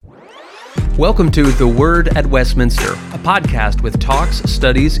Welcome to The Word at Westminster, a podcast with talks,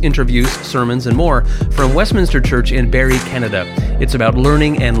 studies, interviews, sermons, and more from Westminster Church in Barrie, Canada. It's about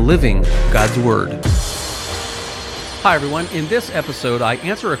learning and living God's Word. Hi everyone, in this episode I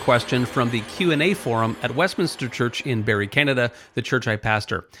answer a question from the Q&A forum at Westminster Church in Barrie, Canada, the church I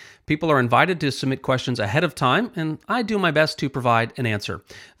pastor. People are invited to submit questions ahead of time, and I do my best to provide an answer.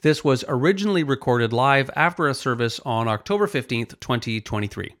 This was originally recorded live after a service on October 15th,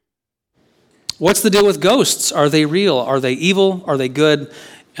 2023. What's the deal with ghosts? Are they real? Are they evil? Are they good?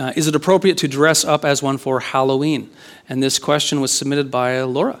 Is it appropriate to dress up as one for Halloween? And this question was submitted by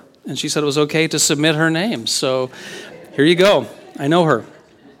Laura, and she said it was okay to submit her name. So here you go. I know her.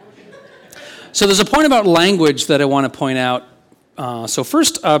 So there's a point about language that I want to point out. So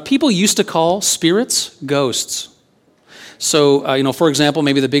first, people used to call spirits ghosts. So, for example,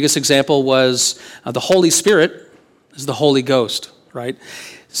 maybe the biggest example was the Holy Spirit is the Holy Ghost, right?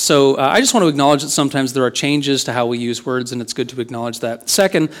 So I just want to acknowledge that sometimes there are changes to how we use words, and it's good to acknowledge that.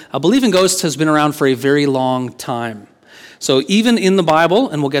 Second, belief in ghosts has been around for a very long time. So even in the Bible,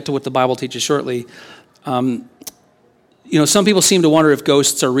 and we'll get to what the Bible teaches shortly, some people seem to wonder if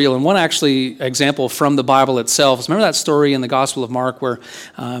ghosts are real. And one actually example from the Bible itself is, remember that story in the Gospel of Mark where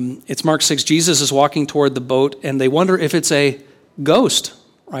it's Mark 6, Jesus is walking toward the boat, and they wonder if it's a ghost,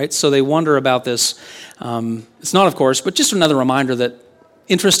 right? So they wonder about this. It's not, of course, but just another reminder that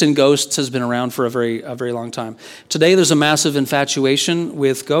interest in ghosts has been around for a very long time. Today, there's a massive infatuation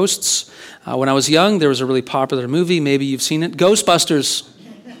with ghosts. When I was young, there was a really popular movie. Maybe you've seen it. Ghostbusters,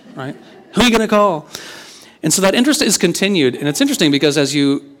 right? Who are you going to call? And so that interest is continued. And it's interesting because as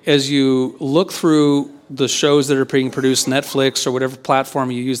you look through the shows that are being produced, Netflix or whatever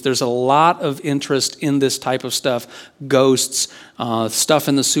platform you use, there's a lot of interest in this type of stuff. Ghosts, stuff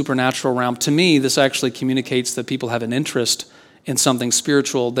in the supernatural realm. To me, this actually communicates that people have an interest in something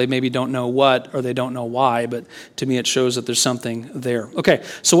spiritual. They maybe don't know what, or they don't know why, but to me it shows that there's something there. Okay,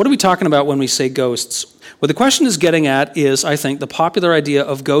 so what are we talking about when we say ghosts? What the question is getting at is, I think, the popular idea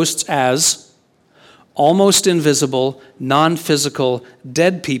of ghosts as almost invisible, non-physical,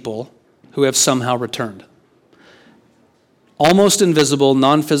 dead people who have somehow returned. Almost invisible,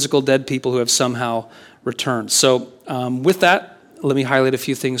 non-physical, dead people who have somehow returned. So with that, let me highlight a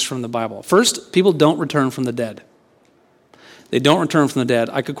few things from the Bible. First, people don't return from the dead. They don't return from the dead.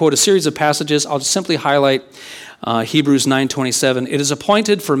 I could quote a series of passages. I'll just simply highlight Hebrews 9:27. It is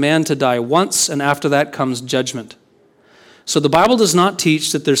appointed for man to die once, and after that comes judgment. So the Bible does not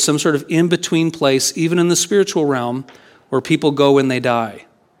teach that there's some sort of in-between place, even in the spiritual realm, where people go when they die.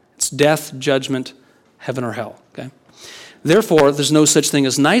 It's death, judgment, heaven or hell. Okay. Therefore, there's no such thing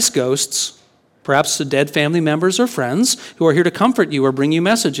as nice ghosts, perhaps the dead family members or friends who are here to comfort you or bring you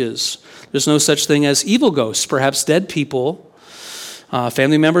messages. There's no such thing as evil ghosts, perhaps dead people,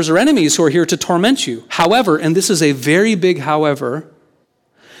 family members or enemies who are here to torment you. However, and this is a very big however,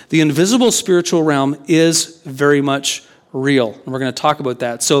 the invisible spiritual realm is very much real. And we're going to talk about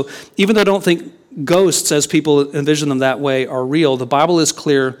that. So even though I don't think ghosts, as people envision them that way, are real, the Bible is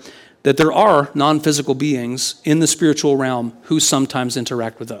clear that there are non-physical beings in the spiritual realm who sometimes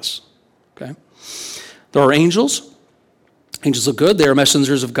interact with us. Okay? There are angels. Angels are good. They are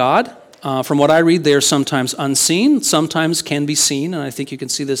messengers of God. From what I read, they are sometimes unseen, sometimes can be seen, and I think you can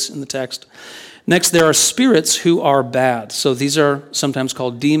see this in the text. Next, there are spirits who are bad. So these are sometimes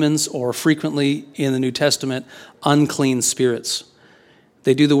called demons, or frequently in the New Testament, unclean spirits.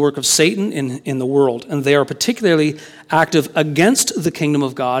 They do the work of Satan in the world, and they are particularly active against the kingdom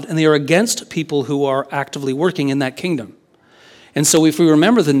of God, and they are against people who are actively working in that kingdom. And so if we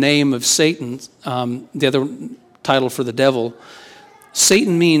remember the name of Satan, the other title for the devil,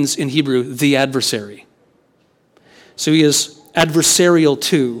 Satan means in Hebrew, the adversary. So he is adversarial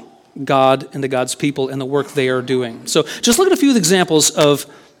to God and to God's people and the work they are doing. So just look at a few examples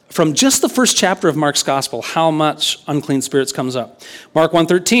from just the first chapter of Mark's gospel, how much unclean spirits comes up. Mark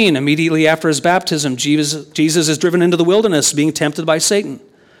 1:13, immediately after his baptism, Jesus is driven into the wilderness being tempted by Satan.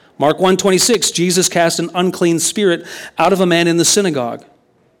 Mark 1:26, Jesus cast an unclean spirit out of a man in the synagogue.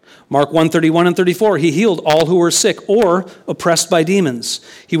 Mark 1:31 and 34, he healed all who were sick or oppressed by demons.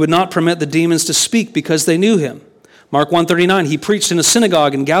 He would not permit the demons to speak because they knew him. Mark 1:39, he preached in a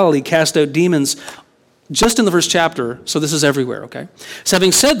synagogue in Galilee, cast out demons just in the first chapter, so this is everywhere, okay? So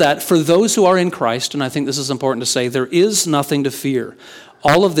having said that, for those who are in Christ, and I think this is important to say, there is nothing to fear.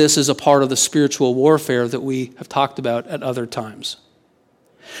 All of this is a part of the spiritual warfare that we have talked about at other times.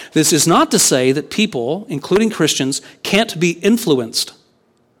 This is not to say that people, including Christians, can't be influenced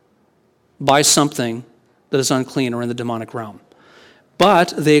by something that is unclean or in the demonic realm.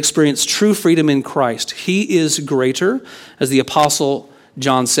 But they experience true freedom in Christ. He is greater, as the apostle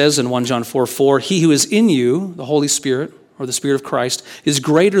John says in 1 John 4:4, he who is in you, the Holy Spirit, or the Spirit of Christ, is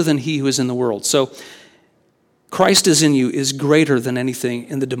greater than he who is in the world. So Christ is in you is greater than anything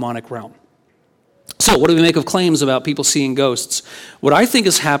in the demonic realm. So what do we make of claims about people seeing ghosts? What I think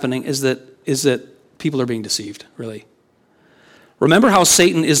is happening is that people are being deceived, really. Remember how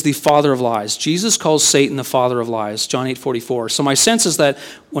Satan is the father of lies. Jesus calls Satan the father of lies, John 8:44. So my sense is that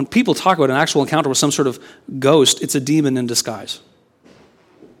when people talk about an actual encounter with some sort of ghost, it's a demon in disguise.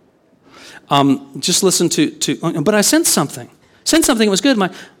 Just listen but I sensed something. It was good.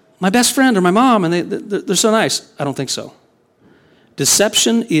 My best friend or my mom, and they're so nice. I don't think so.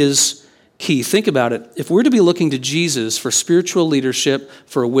 Deception is key. Think about it. If we're to be looking to Jesus for spiritual leadership,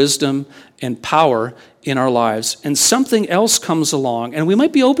 for wisdom and power in our lives, and something else comes along, and we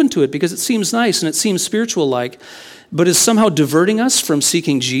might be open to it because it seems nice and it seems spiritual-like, but is somehow diverting us from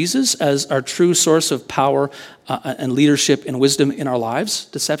seeking Jesus as our true source of power and leadership and wisdom in our lives,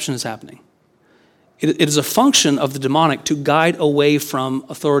 deception is happening. It is a function of the demonic to guide away from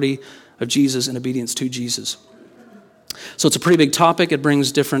authority of Jesus and obedience to Jesus. So it's a pretty big topic. It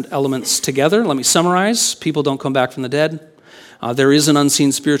brings different elements together. Let me summarize. People don't come back from the dead. There is an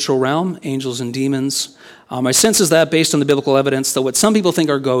unseen spiritual realm, angels and demons. My sense is that based on the biblical evidence, that what some people think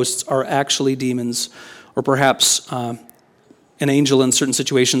are ghosts are actually demons, or perhaps an angel in certain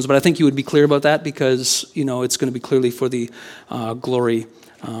situations. But I think you would be clear about that because, it's going to be clearly for the glory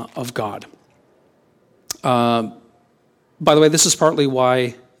of God. By the way, this is partly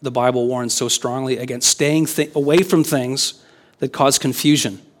why the Bible warns so strongly against staying away from things that cause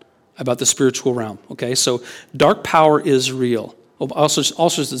confusion about the spiritual realm. Okay, so dark power is real. Also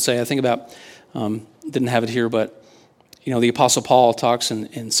to say, I think about, didn't have it here, but the Apostle Paul talks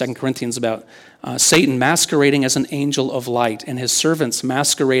in 2 Corinthians about Satan masquerading as an angel of light and his servants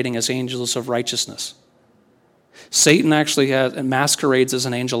masquerading as angels of righteousness. Satan actually masquerades as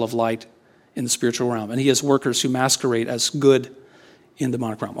an angel of light in the spiritual realm, and he has workers who masquerade as good in the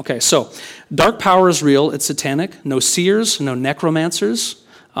demonic realm. Okay, so dark power is real. It's satanic. No seers, no necromancers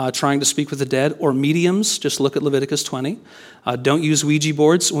trying to speak with the dead, or mediums. Just look at Leviticus 20. Don't use Ouija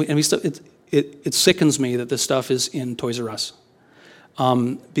boards. It sickens me that this stuff is in Toys R Us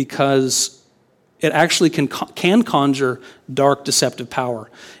because it actually can conjure dark, deceptive power.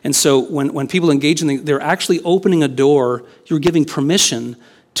 And so when people engage they're actually opening a door. You're giving permission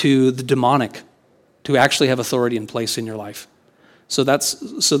to the demonic to actually have authority in place in your life. So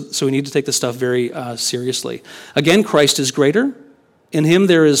we need to take this stuff very seriously. Again, Christ is greater. In him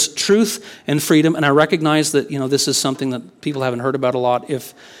there is truth and freedom, and I recognize that this is something that people haven't heard about a lot.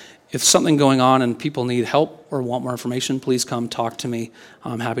 If something going on and people need help or want more information, please come talk to me.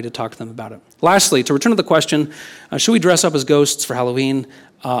 I'm happy to talk to them about it. Lastly, to return to the question, should we dress up as ghosts for Halloween?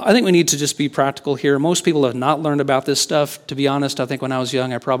 I think we need to just be practical here. Most people have not learned about this stuff. To be honest, I think when I was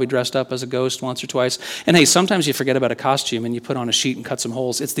young, I probably dressed up as a ghost once or twice. And hey, sometimes you forget about a costume and you put on a sheet and cut some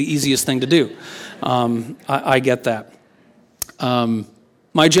holes. It's the easiest thing to do. I get that.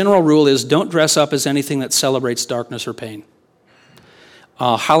 My general rule is don't dress up as anything that celebrates darkness or pain.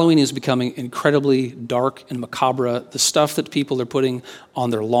 Halloween is becoming incredibly dark and macabre. The stuff that people are putting on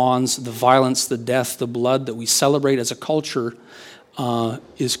their lawns, the violence, the death, the blood that we celebrate as a culture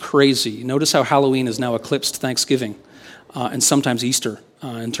is crazy. Notice how Halloween has now eclipsed Thanksgiving and sometimes Easter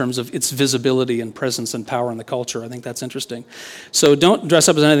in terms of its visibility and presence and power in the culture. I think that's interesting. So don't dress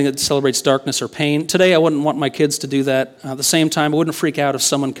up as anything that celebrates darkness or pain. Today, I wouldn't want my kids to do that. At the same time, I wouldn't freak out if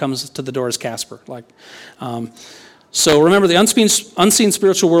someone comes to the door as Casper. So remember, the unseen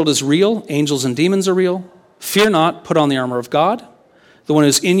spiritual world is real. Angels and demons are real. Fear not, put on the armor of God. The one who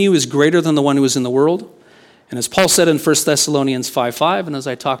is in you is greater than the one who is in the world. And as Paul said in 1 Thessalonians 5:5, and as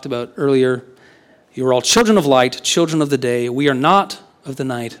I talked about earlier, you are all children of light, children of the day. We are not of the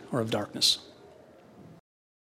night or of darkness.